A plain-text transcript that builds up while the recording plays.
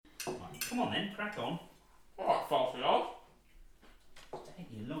Come on then, crack on. Alright, fast we are. It's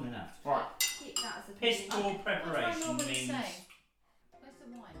taking you long enough. Right. Keep that as a Piss poor What do I preparation normally means... say? Where's the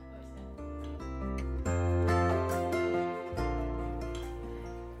wine?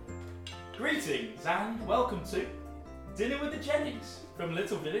 Where is it? Greetings and welcome to Dinner with the Jennings from a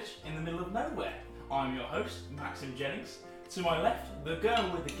little village in the middle of nowhere. I'm your host, Maxim Jennings. To my left, the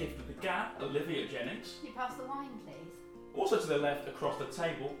girl with the gift of the gab, Olivia Jennings. Can you pass the wine, please? Also to the left, across the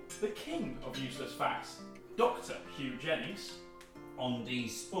table, the king of useless facts, Dr. Hugh Jennings. On the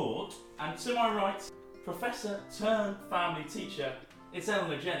sport, And to my right, Professor turned family teacher, it's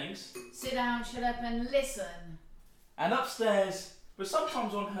Eleanor Jennings. Sit down, shut up and listen. And upstairs, but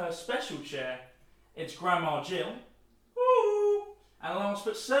sometimes on her special chair, it's Grandma Jill. Woo! And last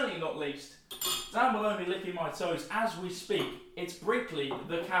but certainly not least, down below me licking my toes as we speak, it's Brickley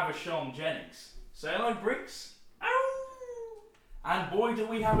the Cavachon Jennings. Say hello, Bricks. Ow! And boy, do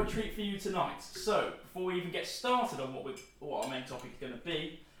we have a treat for you tonight. So, before we even get started on what our main topic is going to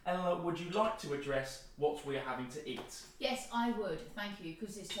be, Eleanor, would you like to address what we are having to eat? Yes, I would, thank you,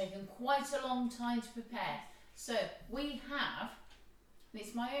 because it's taken quite a long time to prepare. So, we have, and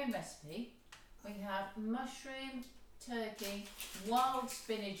it's my own recipe, we have mushroom, turkey, wild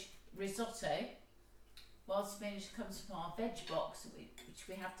spinach risotto. Wild spinach comes from our veg box, which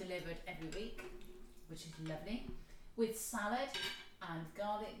we have delivered every week, which is lovely, with salad and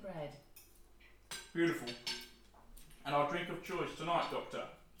garlic bread. Beautiful. And our drink of choice tonight, Doctor?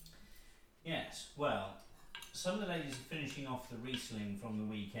 yes, well, some of the ladies are finishing off the Riesling from the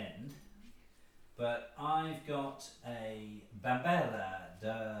weekend, but I've got a Bambera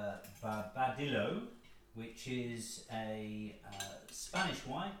de Barbadillo, which is a Spanish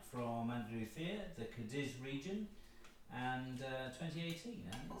wine from Andalusia, the Cadiz region, and 2018.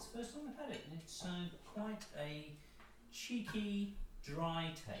 And it's the first time I've had it, and it's quite a cheeky,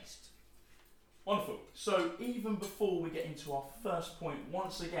 dry taste. Wonderful. So even before we get into our first point,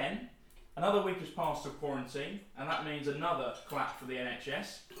 once again, another week has passed of quarantine, and that means another clap for the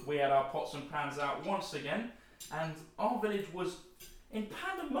NHS. We had our pots and pans out once again, and our village was in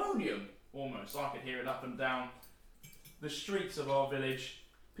pandemonium almost. I could hear it up and down the streets of our village,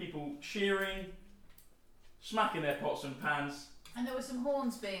 people cheering, smacking their pots and pans. And there were some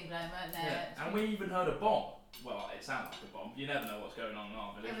horns being blown, weren't there? And we even heard a bomb. Well, it sounded like a bomb. You never know what's going on in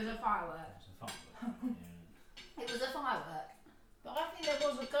our village. It was a firework. It's a fun It was a firework. But I think there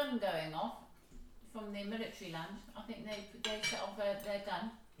was a gun going off from the military land. I think they set off their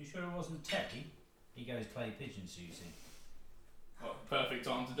gun. You sure it wasn't Teddy? He goes play pigeons, you see. Well, perfect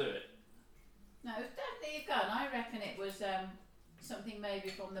time to do it. No, it was definitely a gun. I reckon it was something maybe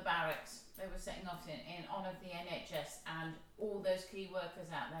from the barracks. They were setting off in honour of the NHS and all those key workers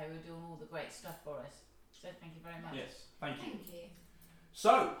out there who were doing all the great stuff for us. So thank you very much. Yes, thank you. Thank you.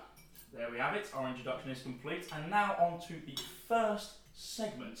 So, there we have it. Our introduction is complete. And now on to the first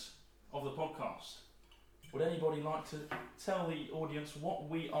segment of the podcast. Would anybody like to tell the audience what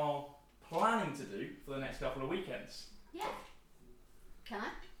we are planning to do for the next couple of weekends? Yeah. Can I?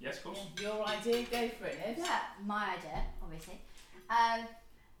 Yes, of course. Yeah, your idea, go for it, Liv. Yeah, my idea, obviously.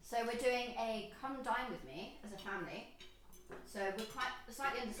 So we're doing a come dine with me as a family. So we're quite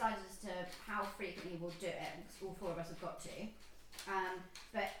slightly undecided as to how frequently we'll do it, because all four of us have got to.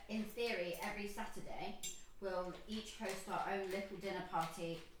 But in theory, every Saturday we'll each host our own little dinner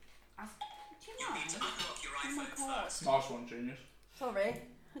party. Do you mind? Oh my god. Nice one, genius. Sorry,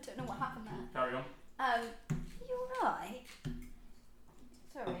 I don't know what happened there. Carry on. You alright?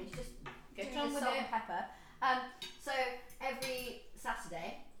 Sorry, just Get doing on the with salt it. and pepper. So every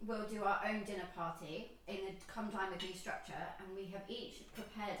Saturday we'll do our own dinner party in a come dine with me structure, and we have each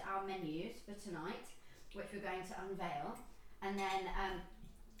prepared our menus for tonight, which we're going to unveil. And then,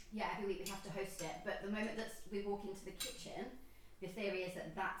 every week we have to host it. But the moment that we walk into the kitchen, the theory is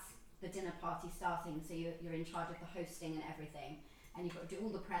that that's the dinner party starting. So you're in charge of the hosting and everything, and you've got to do all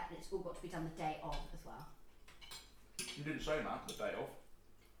the prep, and it's all got to be done the day of as well. You didn't say that the day of.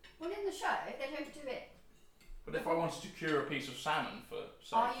 Well, in the show, they don't do it. But if I wanted to cure a piece of salmon for,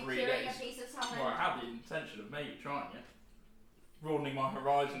 say, Are you 3 curing days, a piece of salmon? well, I had the intention of maybe trying it. Broadening my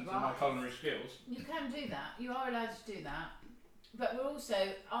horizons and my Right. culinary skills. You can do that. You are allowed to do that. But we're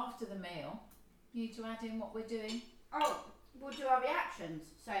also, after the meal, you need to add in what we're doing. Oh, we'll do our reactions.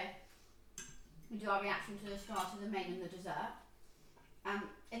 So we do our reaction to the starter, the main, and the dessert.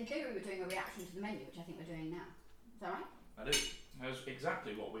 In theory, we're doing a reaction to the menu, which I think we're doing now. Is that right? I do. That's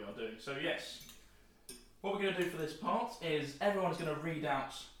exactly what we are doing. So yes, what we're going to do for this part is everyone's going to read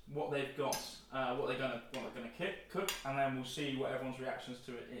out what they've got, what they're going to cook, and then we'll see what everyone's reactions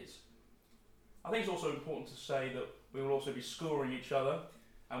to it is. I think it's also important to say that we will also be scoring each other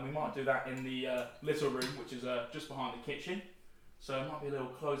and we might do that in the little room, which is just behind the kitchen. So it might be a little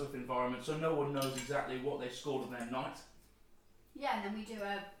close-up environment, so no one knows exactly what they scored on their night. Yeah, and then we do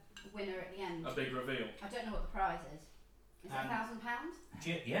a winner at the end. A big reveal. I don't know what the prize is. Is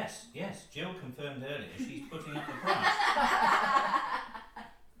it £1,000? Yes. Jill confirmed earlier she's putting up the price.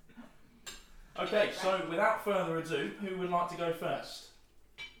 Okay, so without further ado, who would like to go first?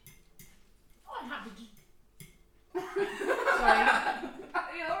 I'm happy to. Sorry,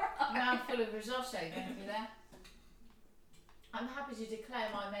 Are you alright? mouthful of risotto going to be there. I'm happy to declare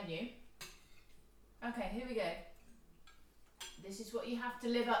my menu. Okay, here we go. This is what you have to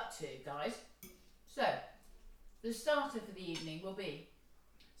live up to, guys. So, the starter for the evening will be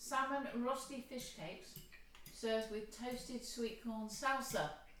salmon rosti fish cakes served with toasted sweet corn salsa.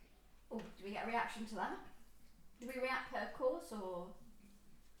 Oh, do we get a reaction to that? Do we react per course or?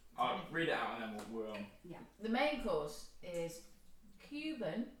 I'll read it out and then we'll on. The main course is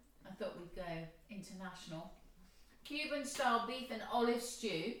Cuban. I thought we'd go international. Cuban style beef and olive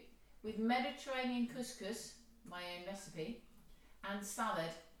stew with Mediterranean couscous, my own recipe, and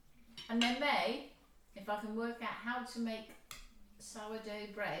salad. And there may, if I can work out how to make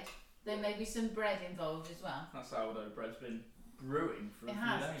sourdough bread, there may be some bread involved as well. That sourdough bread's been brewing for a It few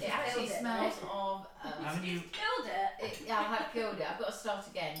has. days. It actually Killed it, smells right? of. Haven't you? Killed it. I have killed it. I've got to start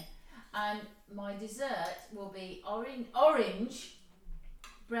again. And my dessert will be orange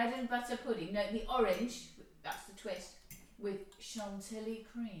bread and butter pudding. No, the orange, that's the twist, with chantilly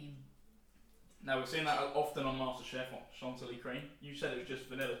cream. Now we're seeing that often on MasterChef, chantilly cream. You said it was just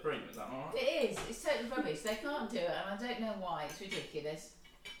vanilla cream, is that alright? It is. It's totally rubbish. They can't do it, and I don't know why. It's ridiculous.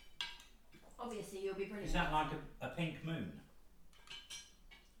 Obviously, you'll be brilliant. Is that like a pink moon?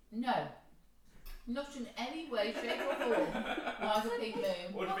 No. Not in any way, shape or form like a pink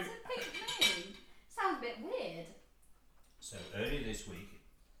moon. What do What's a pink moon? Sounds a bit weird. So earlier this week,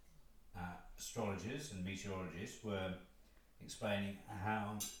 astrologers and meteorologists were explaining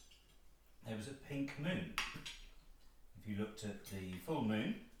how there was a pink moon. If you looked at the full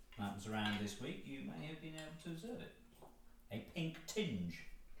moon that was around this week, you may have been able to observe it. A pink tinge.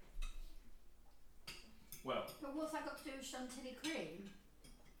 Well, But what's that got to do with chantilly cream?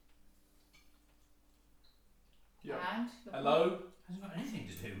 yeah. And Hello? Hasn't got anything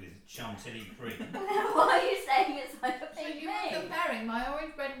to do with chantilly cream. Why are you saying it's like a So pink you were moon? comparing my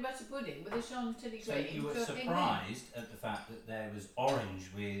orange bread and butter pudding with a chantilly So cream you were to a pink moon. surprised at the fact that there was orange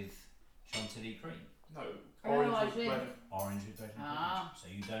with chantilly cream. No. Oh, Orange I with see. bread. Orange with bread and Ah.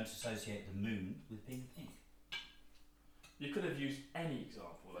 pudding. So you don't associate the moon with being pink. You could have used any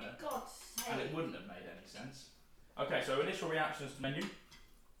example there, For God's and it sake. wouldn't have made any sense. Okay, so initial reactions to menu.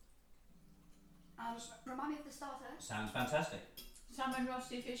 Remind me of the starter. Sounds fantastic. Salmon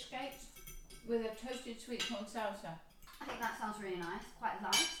rosti fish cakes with a toasted sweet corn salsa. I think that sounds really nice. Quite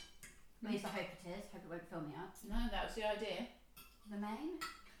light. At least I hope it is. Hope it won't fill me up. No, that was the idea. The main.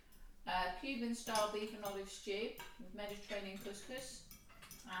 Cuban style beef and olive stew with Mediterranean couscous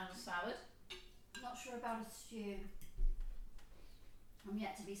and salad. Not sure about a stew. I'm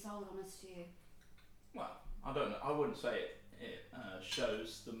yet to be sold on a stew. Well, I don't know. I wouldn't say it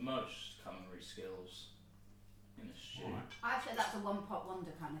shows the most culinary skills in a stew. Alright. I've said that's a one pot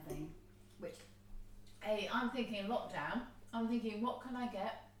wonder kind of thing. Which Hey, I'm thinking lockdown. I'm thinking, what can I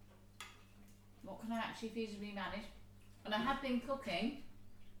get? What can I actually feasibly manage? And I have been cooking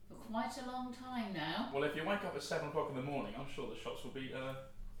for quite a long time now. Well, if you wake up at 7 o'clock in the morning, I'm sure the shops will be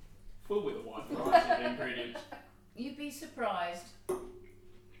full with a wide variety of ingredients. You'd be surprised.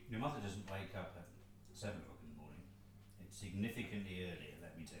 Your mother doesn't wake up at 7 o'clock in the morning. It's significantly earlier,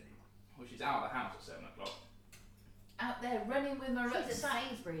 let me tell you. Well, she's out of the house at 7 o'clock. Out there running with my she's at rucksack.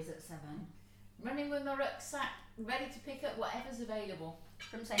 Sainsbury's at 7. Running with my rucksack, ready to pick up whatever's available.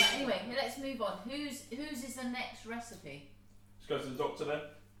 From But Sainsbury's. anyway, let's move on. Whose is the next recipe? Let's go to the doctor then.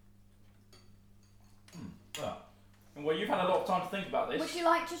 Well, And well, you've had a lot of time to think about this. Would you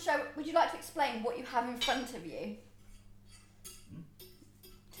like to show? Would you like to explain what you have in front of you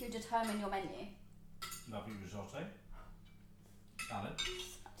to determine your menu? lovely risotto. Salad.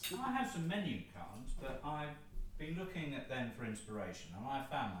 That's I have some menu cards, but I've been looking at them for inspiration, and I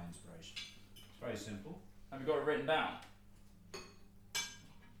found my inspiration. It's very simple. Have you got it written down?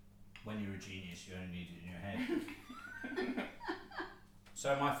 When you're a genius, you only need it in your head.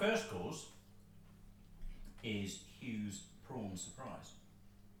 So my first course is Hugh's Prawn Surprise.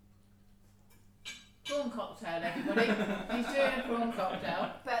 Prawn cocktail, everybody. He's doing a prawn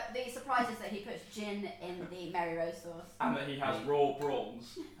cocktail. But the surprise is that he puts gin in the Mary Rose sauce. And that he has raw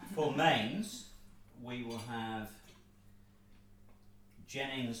prawns. For mains, we will have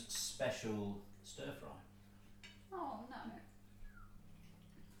Jennings' special stir fry. Oh no.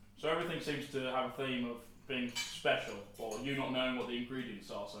 So everything seems to have a theme of being special, or you not knowing what the ingredients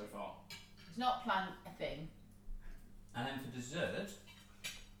are so far. It's not plant a thing. And then for dessert,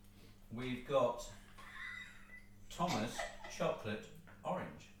 we've got Thomas chocolate orange.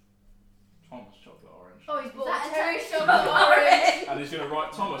 Thomas chocolate orange. Oh, he's bought that a a Terry Terry chocolate chocolate orange. And he's going to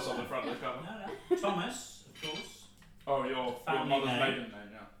write Thomas on the front of the cover. No, Thomas, of course. Oh, your Family mother's name. maiden name,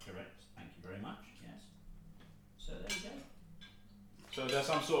 yeah. Correct. Thank you very much. Yes. So there you go. So there's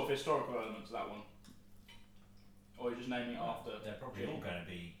some sort of historical element to that one. Or you're just naming it after. They're probably all going to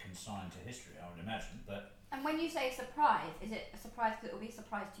be consigned to history, I would imagine, but And when you say surprise, is it a surprise because it will be a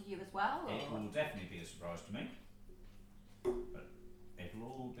surprise to you as well? it Or? will definitely be a surprise to me. But it'll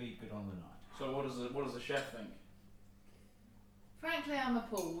all be good on the night. So what does the chef think? Frankly, I'm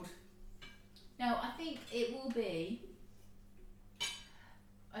appalled. No, I think it will be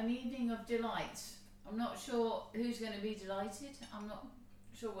an evening of delight. I'm not sure who's going to be delighted. I'm not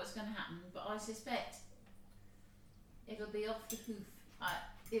sure what's going to happen, but I suspect it'll be off the hoof.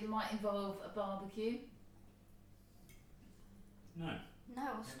 It might involve a barbecue. No, No,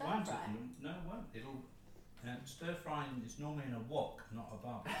 or it stir won't. fry. No, it won't. It'll stir frying is normally in a wok, not a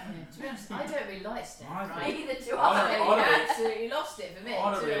barbecue. Yeah, to be honest, I don't really like stir I fry. Neither do I I. don't- You I don't- absolutely lost it for me.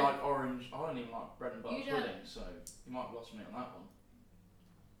 I don't too. really like orange. I don't even like bread and butter You don't- pudding, so you might have lost me on that one.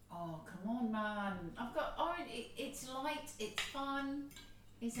 Oh, come on, man. I've got orange. It's light, it's fun,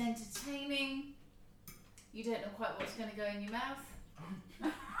 it's entertaining. You don't know quite what's going to go in your mouth.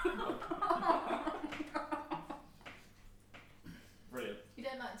 Brilliant. You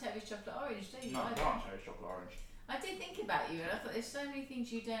don't like Terry's chocolate orange, do you? No, I I don't. like cherry chocolate orange. I did think about you, and I thought there's so many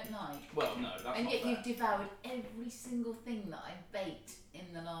things you don't like. Well, no, that's And not yet fair. you've devoured every single thing that I've baked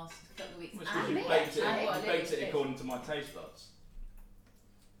in the last couple of weeks. Well, it's And because me, you baked it, actually. you Well, baked Lily's it did. according to my taste buds.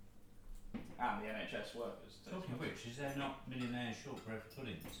 And the NHS workers. taste Talking of buds. which, is there not millionaire shortbread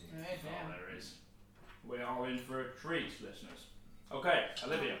puddings? There is, Oh, yeah. there is. We are in for a treat, listeners. Okay,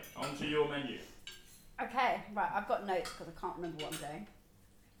 Olivia, on to your menu. Okay, right. I've got notes because I can't remember what I'm doing.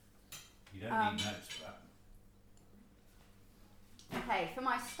 You don't Um, need notes for that. Okay, for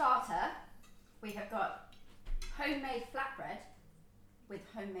my starter, we have got homemade flatbread with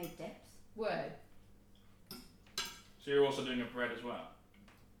homemade dips. Word. So you're also doing a bread as well.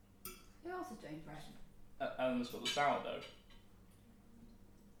 Who else is doing bread? Eleanor's got the sourdough.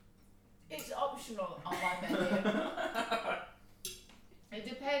 It's optional on my menu. It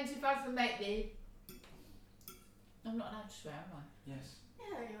depends if I can make the. I'm not allowed to swear, am I? Yes.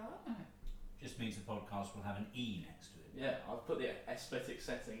 Yeah, there you are. Just means the podcast will have an E next to it. Yeah, I've put the aesthetic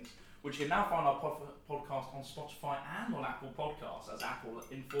settings, which you can now find our podcast on Spotify and on Apple Podcasts, as Apple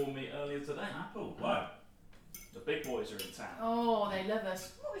informed me earlier today. Apple, wow. The big boys are in town. Oh, they love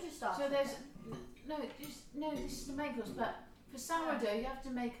us. What was your starter? So there's then? this is the main course, but for sourdough you have to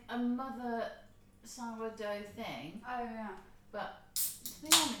make a mother sourdough thing. Oh yeah. But to be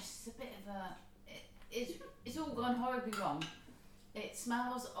honest, it's a bit of a it's all gone horribly wrong. It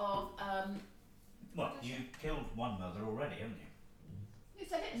smells of Well, you killed one mother already, haven't you? You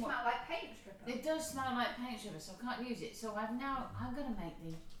said it What? smelled like paint stripper. it does smell like paint sugar, so I can't use it. So I'm gonna make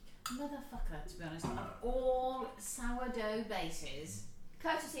the motherfucker, to be honest, of all sourdough bases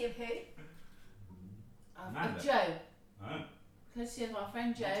Courtesy of who? of Amanda. Joe. Oh, Courtesy of our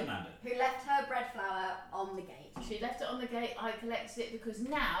friend not Joe. Amanda. Who left her bread flour on the gate. She left it on the gate. I collected it because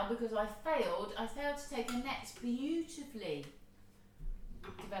I failed to take a next beautifully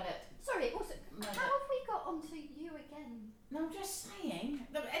developed. Sorry, also, No, how have we got onto you again? No, I'm just saying.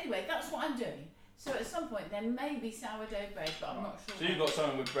 But anyway, that's what I'm doing. So at some point there may be sourdough bread, but I'm not sure. So you've got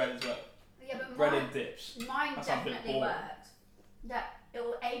something with bread as well. Yeah, but Bread mine, and dips. mine That's something definitely boring. worked. That it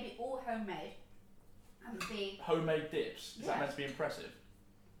will A, be all homemade and B, Homemade dips. Is that Yeah. meant to be impressive?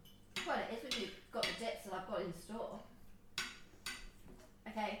 well, it is when you've got the dips that I've got in store.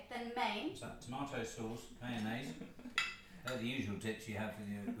 Okay, then main. Is that tomato sauce, mayonnaise? They're the usual dips you have with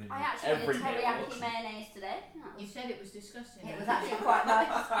your... I actually Every did meal, teriyaki what's- mayonnaise today. That You was- said it was disgusting. It was actually quite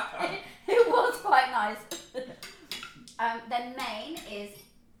nice. It was quite nice. Then main is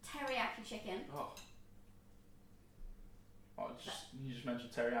teriyaki chicken. Oh. You just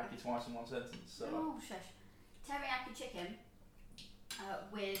mentioned teriyaki twice in one sentence. So Oh, shush. Teriyaki chicken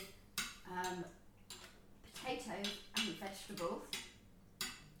with potatoes and vegetables.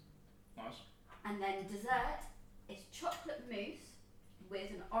 nice. And then dessert is chocolate mousse with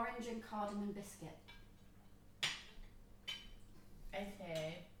an orange and cardamom biscuit.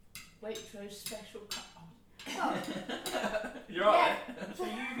 Okay. Waitrose special cut. Oh, You're right. So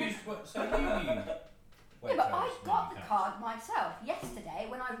you used... yeah, but I got the card myself yesterday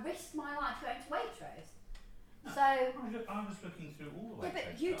when I risked my life going to Waitrose. So, I was looking through all the yeah, way.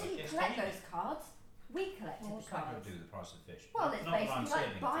 but you didn't collect those cards. We collected Well, the what's that got cards. to do with the price of fish? Well, it's Not that I'm basically like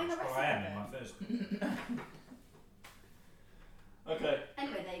saving buying fish, a but I am in recipe. my first. Okay.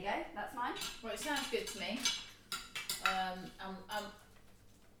 Anyway, there you go. That's mine. Well, it sounds good to me. I'm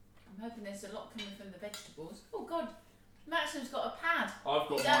hoping there's a lot coming from the vegetables. Oh God, Maxim's got a pad. I've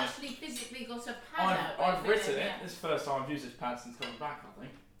got He's mine. actually physically got a pad out. I've there. written it. Yeah. This is the first time I've used this pad since coming back, I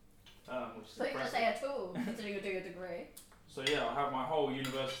think. Which is So you're going to impressive. say at all, considering you're doing a degree. So yeah, I have my whole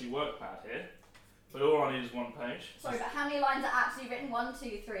university work pad here, but all I need is one page. Sorry, but how many lines are actually written? 1,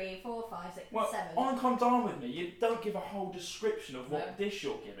 2, 3, 4, 5, 6, Well, 7. on Come Dine With Me, you don't give a whole description of what No. dish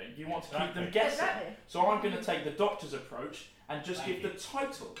you're giving. You want to keep Exactly. them guessing. Exactly. So I'm going to take the doctor's approach and just Thank give the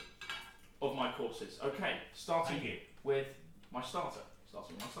title of my courses. Okay, starting Thank you. with my starter.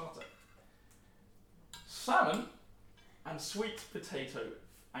 Salmon and sweet potato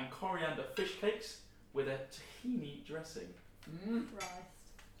and coriander fish cakes with a tahini dressing. Christ.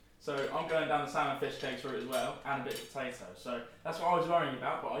 So I'm going down the salmon fish cakes route as well, and a bit of potato. So that's what I was worrying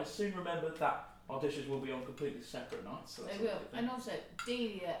about, but I soon remembered that our dishes will be on completely separate nights. So that's They a will. good thing. And also,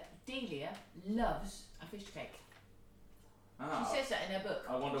 Delia loves a fish cake. Ah, She says that in her book.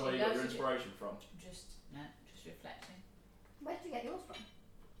 I wonder She where you got loves your it. inspiration from. Just reflecting. Where did you get yours from?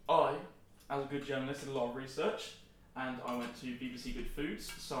 I, as a good journalist, did a lot of research, and I went to BBC Good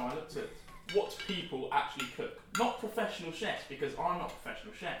Foods, so I looked at what people actually cook. Not professional chefs, because I'm not a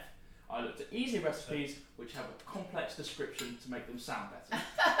professional chef. I looked at easy recipes which have a complex description to make them sound better.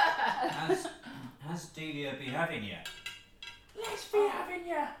 Has Delia been having yet? Let's be having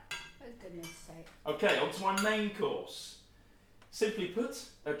ya! For goodness sake. Okay, on to my main course. Simply put,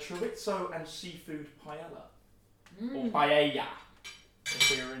 a chorizo and seafood paella. Or paella, if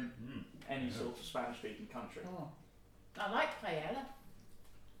we're in any sort of Spanish-speaking country. Oh, I like paella.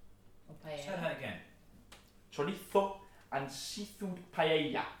 Or Say paella. that again. Chorizo and seafood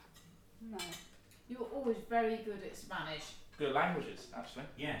paella. No. You're always very good at Spanish. Good languages, actually.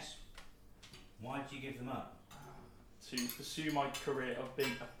 Yes. Why did you give them up? To pursue my career of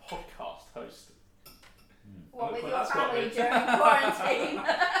being a podcast host. What, Look with what your that's got family me. during quarantine?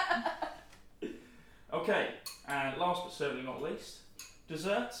 Okay, and last but certainly not least,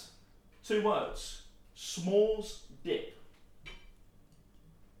 dessert. 2 words. S'mores dip.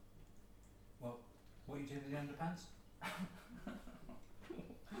 What are you doing with the underpants?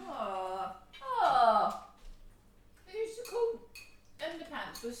 Oh. Oh. They used to call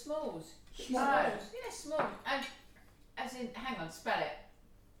underpants were smalls. S'mores. Yeah, small. And as in, hang on, spell it.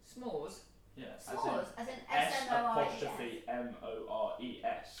 S'mores. Yeah, S'mores, as in as in S-M-O-R-E-S.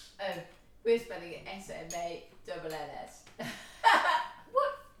 S''MORES. Oh, we're spelling it S-M-A-L-L-S.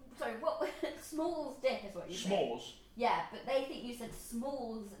 What? Sorry, what? Smalls dip is what you said. S'mores. Yeah, but they think you said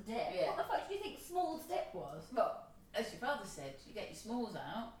Smalls dip. Yeah. What the fuck do you think Smalls dip was? Well, as your father said, you get your smalls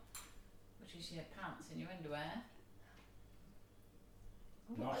out, which is your pants and your underwear.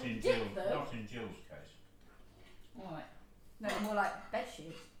 Not What, in dip Jill. them? Not in Jill's case. Alright. No, more like bed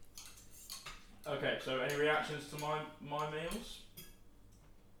sheets. Okay, so any reactions to my meals?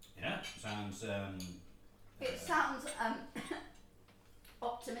 Yeah. Sounds. It sounds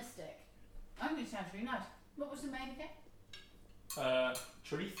optimistic. I think it sounds really nice. What was the main again?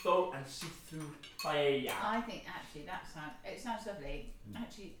 Chorizo and seafood paella. I think actually it sounds lovely. Mm.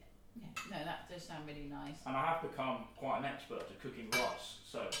 Actually, yeah, no, that does sound really nice. And I have become quite an expert at cooking rice,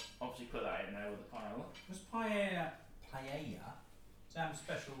 so obviously put that in there with the paella. Was paella sound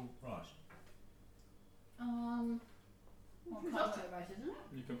special rice? What It's kind also of, right, isn't it?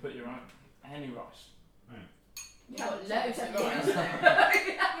 You can put your own any rice. you've got loads of You rice.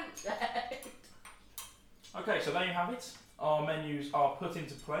 haven't checked. Okay, so there you have it. Our menus are put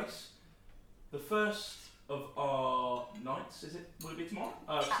into place. The first of our nights, will it be tomorrow?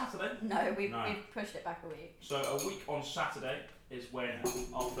 Saturday. No, we've No. pushed it back a week. So a week on Saturday is when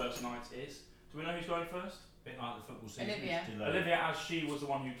our first night is. Do we know who's going first? Bit like the football season. Olivia. It's delayed. Olivia, as she was the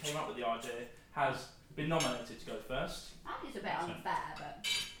one who came up with the idea, has been nominated to go first. I think it's a bit unfair, but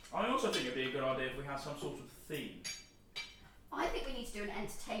I also think it'd be a good idea if we had some sort of theme. I think we need to do an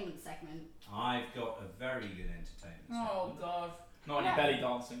entertainment segment. I've got a very good entertainment. Oh segment. God. Not any Yeah. belly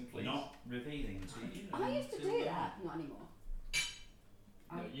dancing, please. Not revealing to you. I used to until do then. that. Not anymore.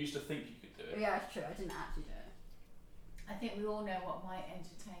 No, you used to think you could do it. Yeah, it's true. I didn't actually do it. I think we all know what my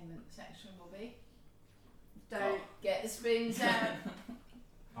entertainment section will be. Don't. Get the spoons out.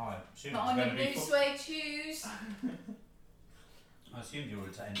 I assumed Put it was on your going to be. blue suede shoes. I assumed your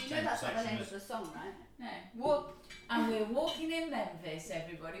entertainment You know that's not the section name was. of the song, right? No. Walk. And we're walking in Memphis,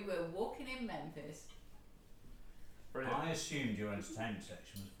 everybody. We're walking in Memphis. Brilliant. I assumed your entertainment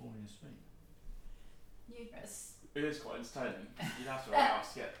section was falling asleep. Yes. It is quite entertaining. You'd have to allow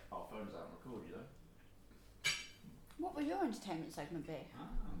us to get our phones out and record, you know. What will your entertainment segment be?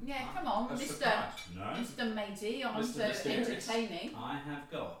 Yeah, come on, That's Mr. surprise. No. Mr. Matey, on Mr. to Mysterious. entertaining. I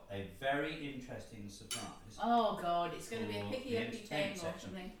have got a very interesting surprise. Oh God, it's going to be a For picky the uppy entertainment game or section.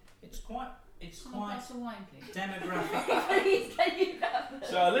 something. It's quite Have a glass of wine, please. demographic. Please, can you go?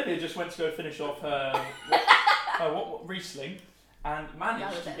 So Olivia just went to go finish off her what Riesling, and managed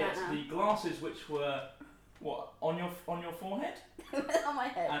That was to it, get that now. the glasses which were on your forehead. On my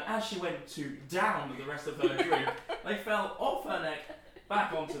head. And as she went to down the rest of her drink, they fell off her neck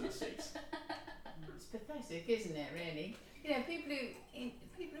back onto the seats. It's pathetic, isn't it? Really. You know, people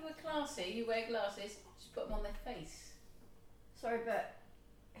who are classy, who wear glasses, just put them on their face. Sorry, but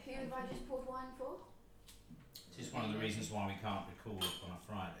who have I just poured wine for? This is one of the reasons why we can't record on a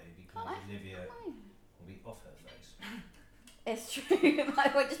Friday, because Can't I? Olivia Wine. will be off her face. It's true.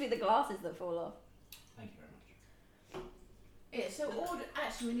 It won't just be the glasses that fall off. Thank you very much. Yeah,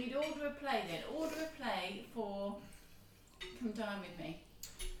 so we need to order a play then. Order a play for Come Dine With Me.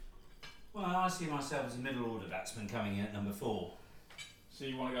 Well, I see myself as a middle order batsman coming in at number 4. So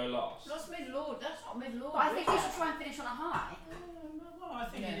you want to go last? That's middle order, that's not middle order. But I think we is should it? try and finish on a high. Well, I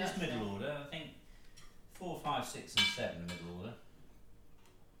think Yeah, it is that's middle fair. order. I think 4, 5, 6 and 7 are middle order.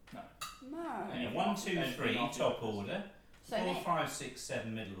 No. Yeah, 1, 2, 3 top order. So 4, me. 5, 6,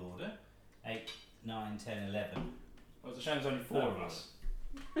 7 middle order. 8, 9, 10, 11. Well, it's a shame there's only 4 of us.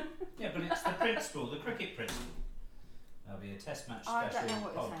 Yeah, but it's the principle, the cricket principle. There'll be a test match I don't special know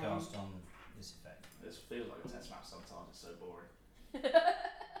what you're podcast on this effect. This feels like a test match sometimes, it's so boring.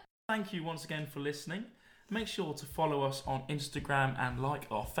 Thank you once again for listening. Make sure to follow us on Instagram and like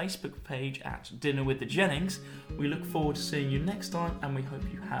our Facebook page at Dinner with the Jennings. We look forward to seeing you next time and we hope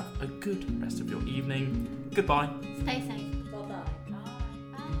you have a good rest of your evening. Goodbye. Stay safe.